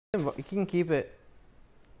You can keep it.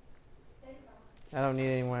 I don't need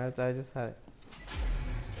it anymore. I just had it.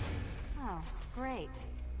 Oh, great.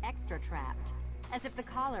 Extra trapped. As if the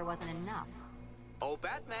collar wasn't enough. Oh,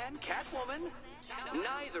 Batman, Catwoman,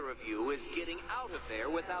 neither of you is getting out of there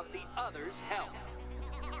without the other's help.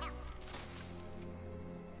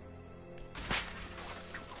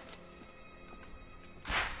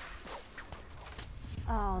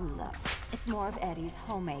 Oh, look. It's more of Eddie's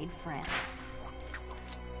homemade friends.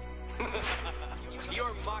 Your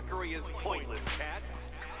mockery is pointless, Cat.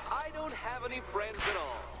 I don't have any friends at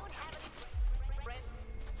all.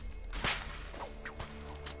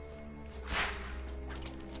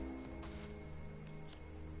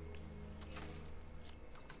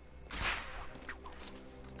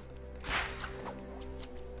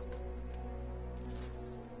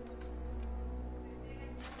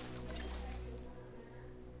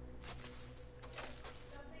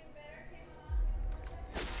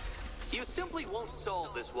 You simply won't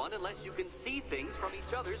solve this one unless you can see things from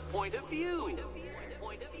each other's point of view.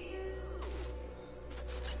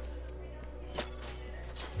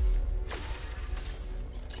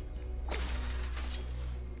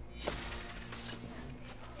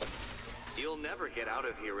 You'll never get out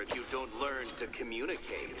of here if you don't learn to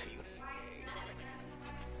communicate.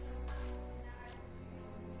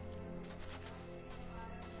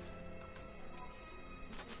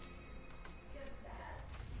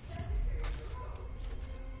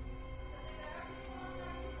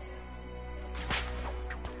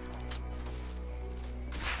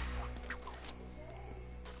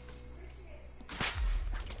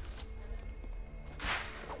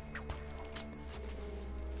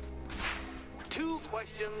 Two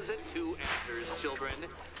questions and two answers, children.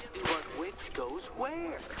 But which goes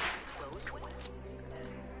where?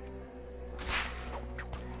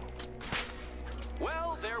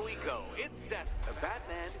 Well, there we go. It's set.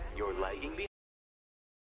 Batman, you're lagging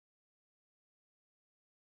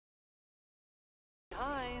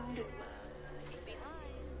behind.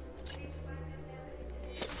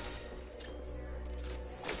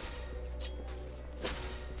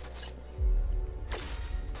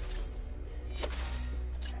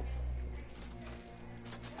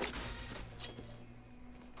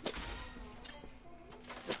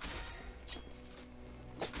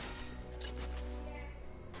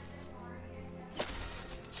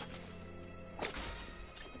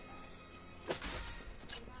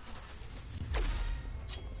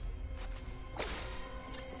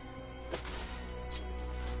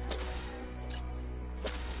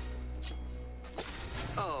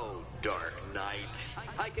 Oh, Dark Knight.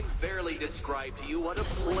 I can barely describe to you what a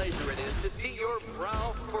pleasure it is to see your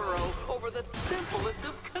brow furrow over the simplest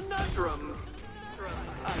of conundrums.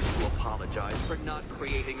 I do apologize for not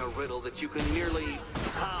creating a riddle that you can merely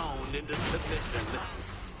pound into submission.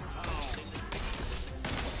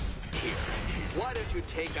 Here, why don't you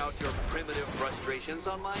take out your primitive frustrations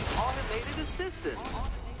on my automated assistant?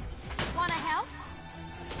 Wanna help?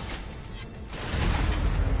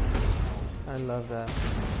 I love that.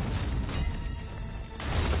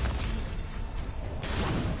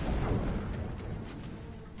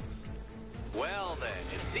 Well then,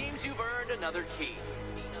 it seems you've earned another key.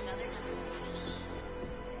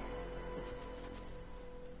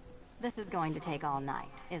 This is going to take all night,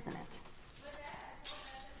 isn't it?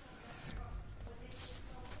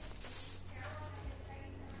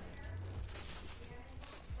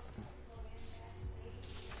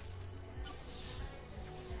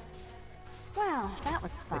 Well, that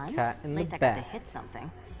was fun. cat in At the least I got to back. hit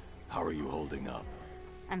something. How are you holding up?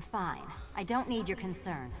 I'm fine. I don't need your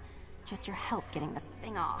concern. Just your help getting this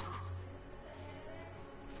thing off.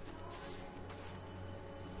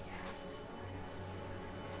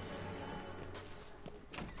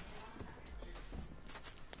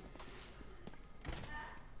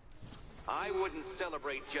 I wouldn't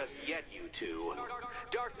celebrate just yet, you two.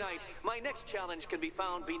 Dark Knight, my next challenge can be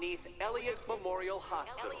found beneath Elliott Memorial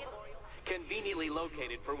Hospital. Conveniently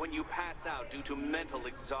located for when you pass out due to mental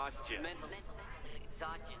exhaustion.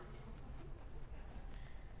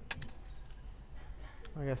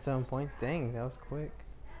 I got 7 points. Dang, that was quick.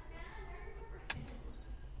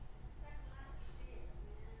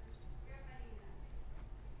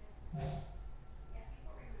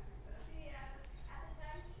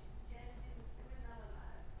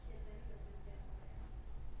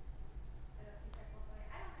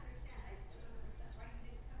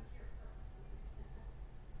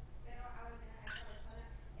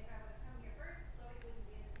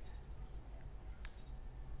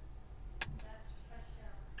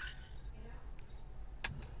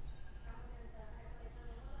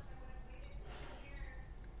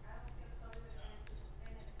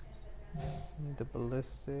 The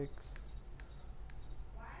ballistics.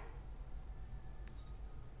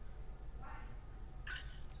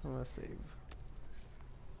 I'm gonna save.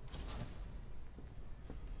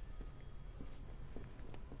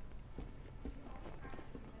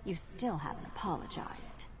 You still haven't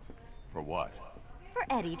apologized. For what? For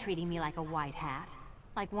Eddie treating me like a white hat.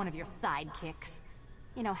 Like one of your sidekicks.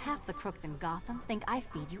 You know, half the crooks in Gotham think I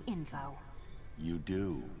feed you info. You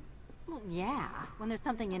do. Well, yeah, when there's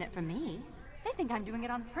something in it for me. They think I'm doing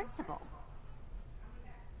it on principle.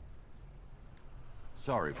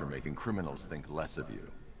 Sorry for making criminals think less of you.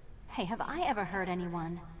 Hey, have I ever hurt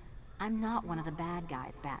anyone? I'm not one of the bad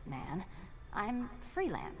guys, Batman. I'm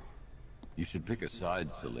freelance. You should pick a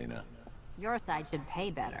side, Selina. Your side should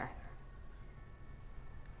pay better.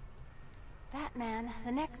 Batman,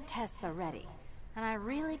 the next tests are ready. And I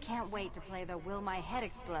really can't wait to play the Will My Head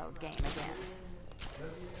Explode game again.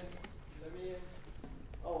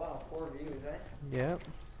 Oh wow, 4 views, eh? Yep.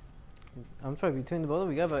 I'm sorry, between the both,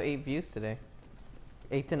 we got about 8 views today.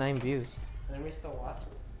 8 to 9 views. And we still watching.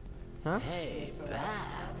 Huh? Hey,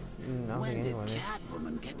 Bats. No, When did anyone is.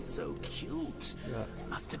 Catwoman get so cute? Yeah.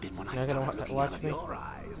 Must have been when I You're not gonna started looking watch out of me? your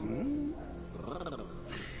eyes. Hmm?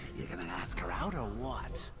 You gonna ask her out or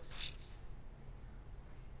what?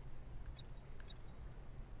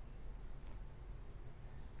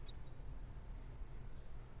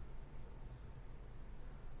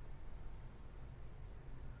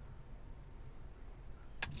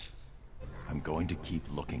 I'm going to keep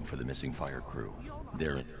looking for the missing fire crew.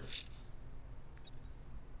 They're...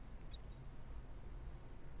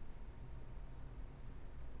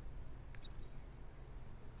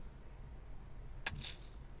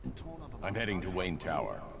 I'm heading to Wayne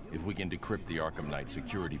Tower. If we can decrypt the Arkham Knight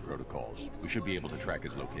security protocols, we should be able to track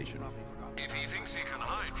his location. If he thinks he can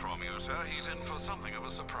hide from you, sir, he's in for something of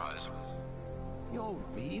a surprise. You're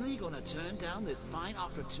really gonna turn down this fine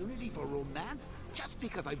opportunity for romance just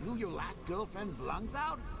because I blew your last girlfriend's lungs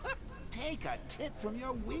out? Take a tip from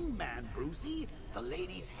your wingman, Brucey. The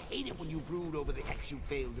ladies hate it when you brood over the ex you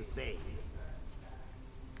failed to save.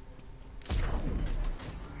 I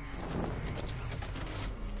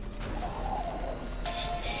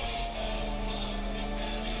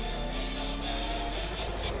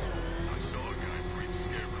saw a guy breathe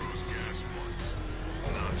Scarecrow's gas once.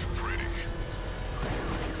 Not pretty.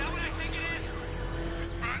 Is that what I think it is?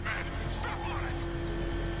 It's Batman! Step on it!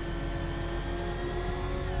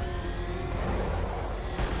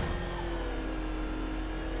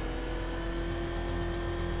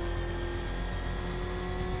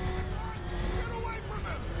 Get away from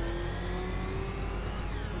him!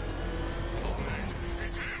 Oh man,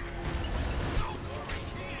 it's him! Don't worry,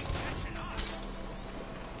 he ain't catching us!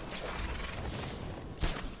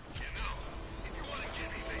 You know, if you want to get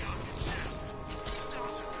anything off your chest,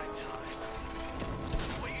 now's a good time.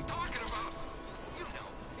 What are you talking about? You know,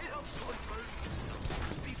 it helps to unburden yourself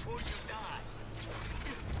before you die.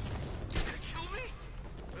 You're gonna kill me?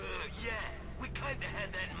 Yeah, we kinda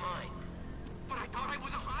had that in mind. But I thought I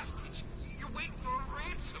was a hostage. You're waiting for a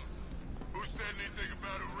ransom. Who said anything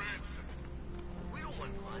about a ransom? We don't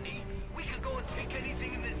want money. We can go and take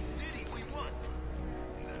anything in this city we want.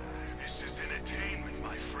 This is entertainment,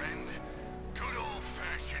 my friend. Good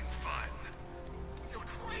old-fashioned fun. You're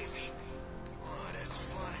crazy. Oh, that's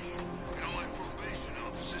funny. You know, my probation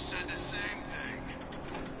officer said the same thing.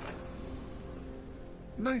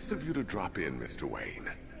 Nice of you to drop in, Mr. Wayne.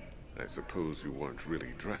 I suppose you weren't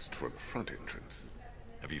really dressed for the front entrance.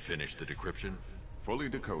 Have you finished the decryption? Fully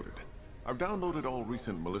decoded. I've downloaded all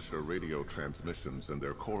recent militia radio transmissions and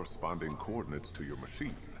their corresponding coordinates to your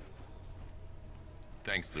machine.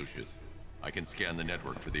 Thanks, Lucius. I can scan the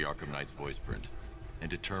network for the Arkham Knight's voice print and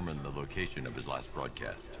determine the location of his last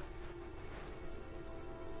broadcast.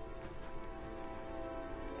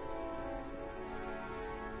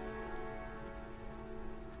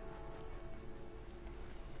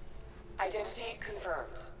 Identity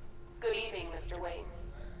confirmed. Good evening, Mr. Wayne.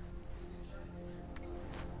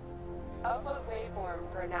 Upload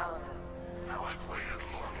waveform for analysis. Now I've waited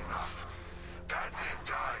long enough. Batman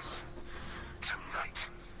dies. Tonight.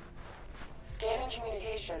 Scanning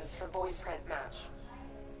communications for voice print match.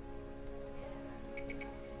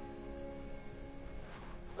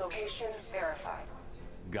 Location verified.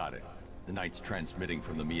 Got it. The Knight's transmitting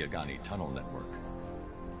from the Miyagani tunnel network.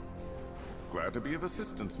 Glad to be of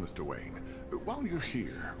assistance, Mr. Wayne. While you're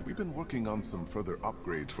here, we've been working on some further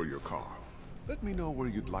upgrades for your car. Let me know where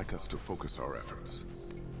you'd like us to focus our efforts.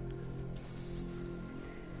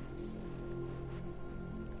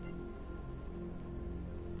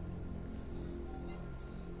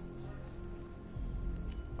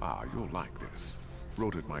 Ah, you'll like this.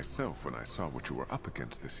 wrote it myself when I saw what you were up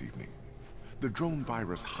against this evening. The drone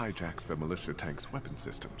virus hijacks the militia tank's weapon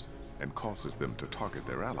systems and causes them to target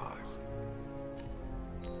their allies.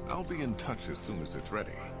 I'll be in touch as soon as it's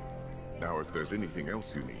ready. Now, if there's anything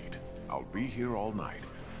else you need, I'll be here all night.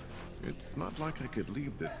 It's not like I could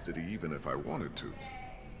leave this city even if I wanted to.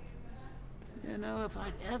 You know, if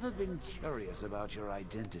I'd ever been curious about your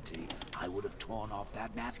identity, I would have torn off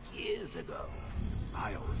that mask years ago.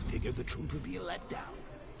 I always figured the truth would be a letdown.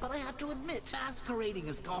 But I have to admit, masquerading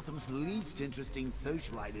as Gotham's least interesting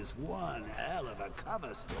socialite is one hell of a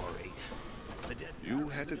cover story. You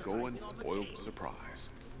had to go and spoil the surprise.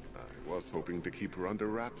 I was hoping to keep her under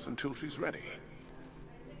wraps until she's ready.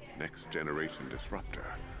 Next generation disruptor.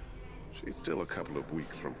 She's still a couple of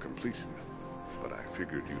weeks from completion, but I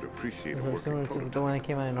figured you'd appreciate a working Similar to prototype. the one that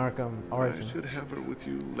came out in Arkham Origins. I should have her with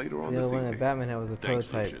you later on The this other one evening. that Batman had was a Thanks,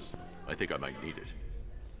 prototype. Lucius. I think I might need it.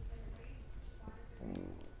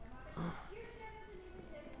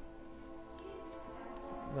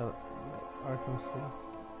 No, Arkham City.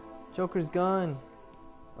 Joker's gone.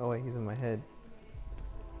 Oh wait, he's in my head.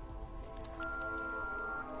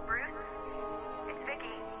 Bruce? It's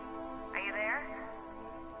Vicky. Are you there?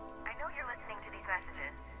 I know you're listening to these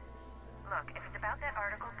messages. Look, if it's about that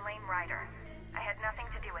article, blame Ryder. I had nothing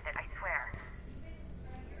to do with it, I swear.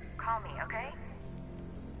 Call me, okay?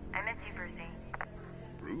 I miss you, Brucey.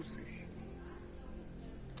 Brucey?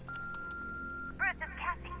 Bruce, it's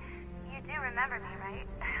Cassie. You do remember me, right?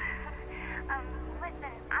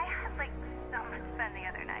 Listen, I had, so much fun the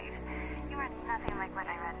other night. You were nothing like what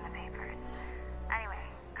I read in the papers. Anyway,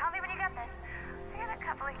 call me when you get this. I have a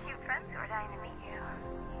couple of cute friends who are dying to meet you.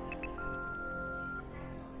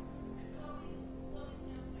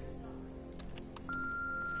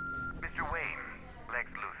 Mr. Wayne, Lex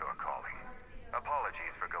Luthor calling.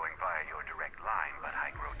 Apologies for going via your direct line, but I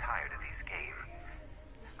grow tired of these games.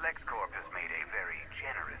 LexCorp has made a very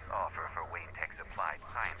generous offer for Wayne Tech's Applied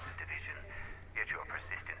Sciences Division, yet your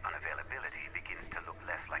persistent unavailability begins to look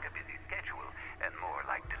less like a busy schedule and more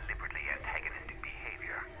like deliberately antagonistic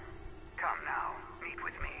behavior. Come now, meet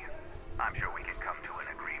with me. I'm sure we can come to an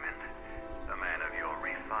agreement. A man of your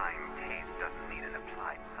refined taste doesn't need an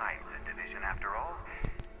Applied Sciences Division after all.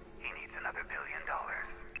 He needs another $1 billion.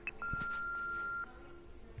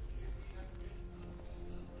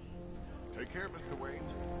 Take care, Mr. Wayne.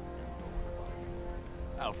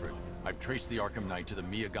 Alfred, I've traced the Arkham Knight to the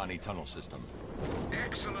Miyagani tunnel system.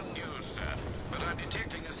 Excellent news, sir. But I'm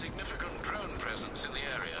detecting a significant drone presence in the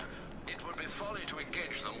area. It would be folly to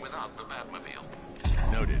engage them without the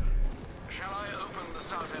Batmobile. Noted. Shall I open the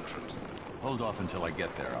south entrance? Hold off until I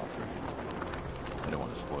get there, Alfred. I don't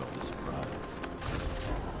want to spoil the surprise.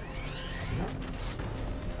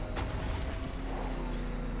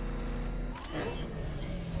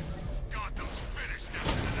 Gotham's finished after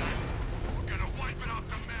tonight. We're gonna wipe it off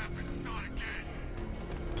the map and start again.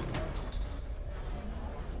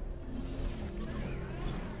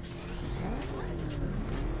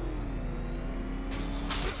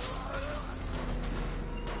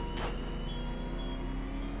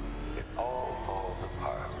 It all falls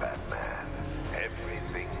apart, Batman.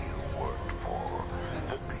 Everything you worked for.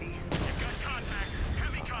 The peace. You've got contact.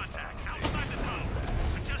 Heavy contact. Outside the tunnel.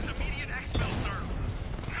 Suggest immediate expel, sir.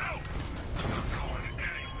 No! I'm not going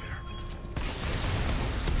anywhere.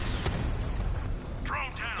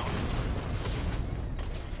 Drone down.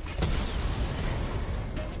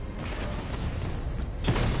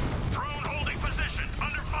 Drone holding position.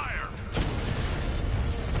 Under fire.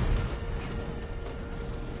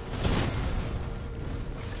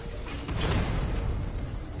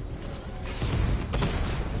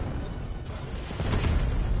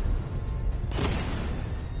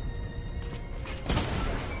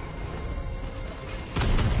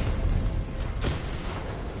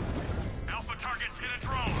 Alpha targets hit a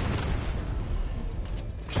drone.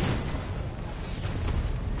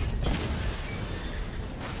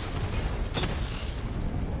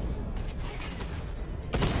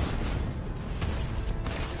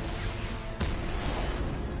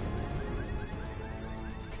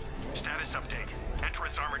 Status update.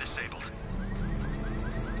 Entrance armor disabled.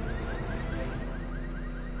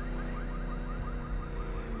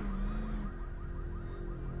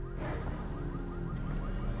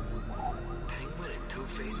 Penguin and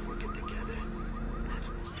Two-Face working together? That's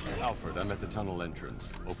Alfred, I'm at the tunnel entrance.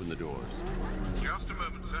 Open the doors. Just a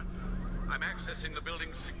moment, sir. I'm accessing the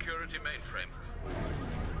building's security mainframe.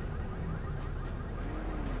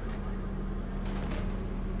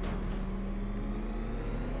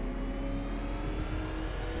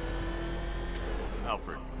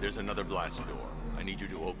 Alfred, there's another blast door. I need you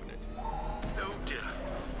to open it. Oh dear.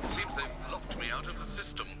 Seems they've locked me out out of the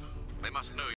system. They must know